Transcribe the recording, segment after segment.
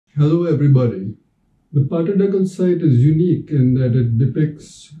Hello everybody. The Pattadakal site is unique in that it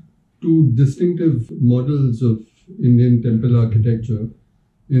depicts two distinctive models of Indian temple architecture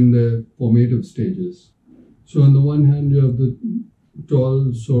in their formative stages. So on the one hand you have the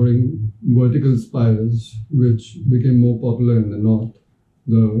tall soaring vertical spires which became more popular in the north,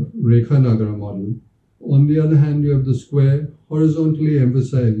 the rekha-nagara model. On the other hand you have the square, horizontally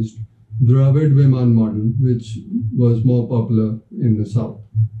emphasized dravida-viman model which was more popular in the south.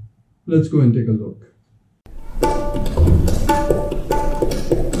 Let's go and take a look.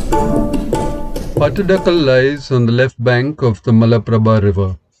 Pattadakal lies on the left bank of the Malaprabha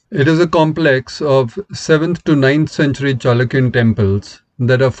river. It is a complex of 7th to 9th century Chalukyan temples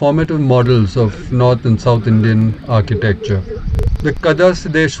that are formative models of North and South Indian architecture. The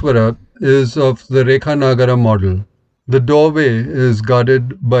Kadasiddhesvara is of the rekha-nagara model. The doorway is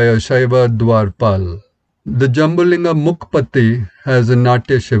guarded by a Saiva dvara-pala. The Jambulinga mukha-patti has a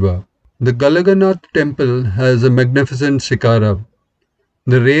natya Siva. The Galagantha temple has a magnificent sikhara.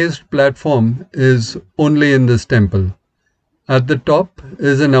 The raised platform is only in this temple. At the top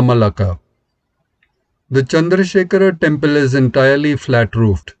is an amalaka. The Chandrashekara temple is entirely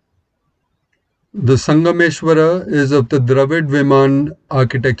flat-roofed. The Sangamesvara is of the dravida-viman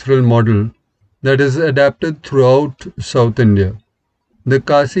architectural model that is adapted throughout South India. The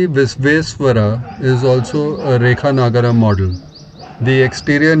Kadasiddhesvara is also a rekha-nagara model. The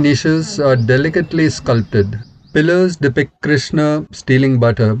exterior niches are delicately sculpted. Pillars depict Krishna stealing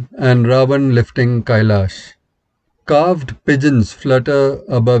butter and Ravan lifting Kailash. Carved pigeons flutter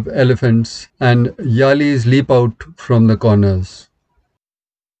above elephants and yalis leap out from the corners.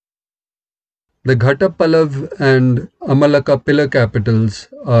 The Ghata-pallava and amalaka pillar capitals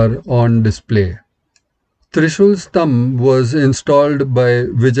are on display. Trishul's thumb was installed by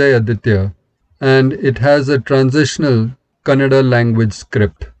Vijayaditya and it has a transitional Kannada language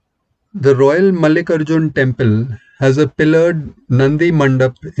script. The Royal Mallikarjun temple has a pillared Nandi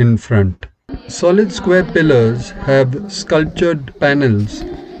mandap in front. Solid square pillars have sculptured panels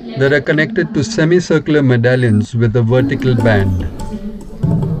that are connected to semicircular medallions with a vertical band.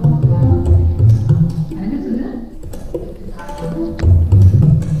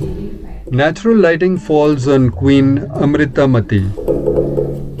 Natural lighting falls on Queen Amritamati.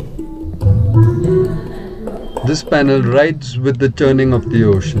 This panel rides with the churning of the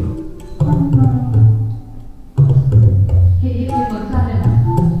ocean.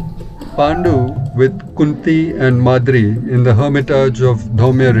 Pandu with Kunti and Madri in the hermitage of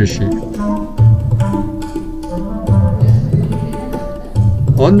Dhaumya Rishi.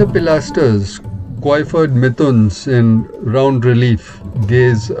 On the pilasters, coiffured Mithuns in round relief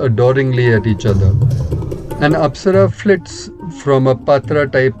gaze adoringly at each other. An Apsara flits from a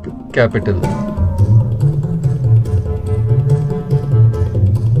Patra-type capital.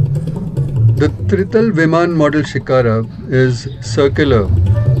 The tritala-viman model sikhara is circular,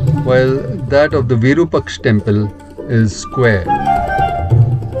 while that of the Virupaksh temple is square.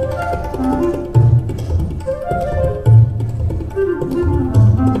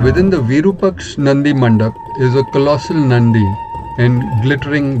 Within the Virupaksh Nandi mandap is a colossal Nandi in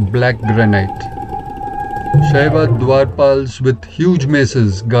glittering black granite. Saiva dwarpals with huge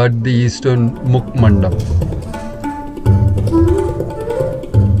maces guard the eastern Mukh mandap.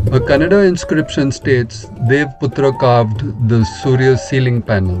 A Kannada inscription states Dev Putra carved the Surya ceiling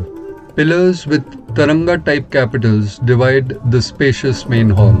panel. Pillars with Taranga type capitals divide the spacious main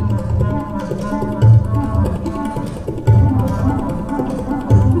hall.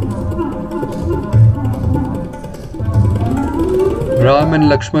 Ram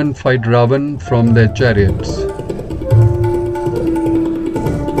and Lakshman fight Ravan from their chariots.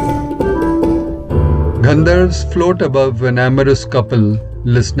 Gandharvs float above an amorous couple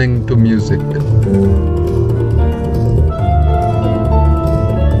listening to music.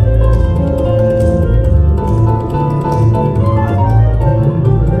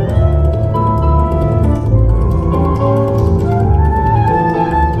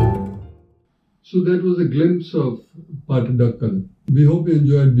 So that was a glimpse of Pattadakal. We hope you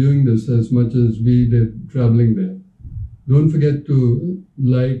enjoyed viewing this as much as we did traveling there. Don't forget to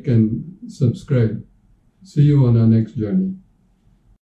like and subscribe. See you on our next journey.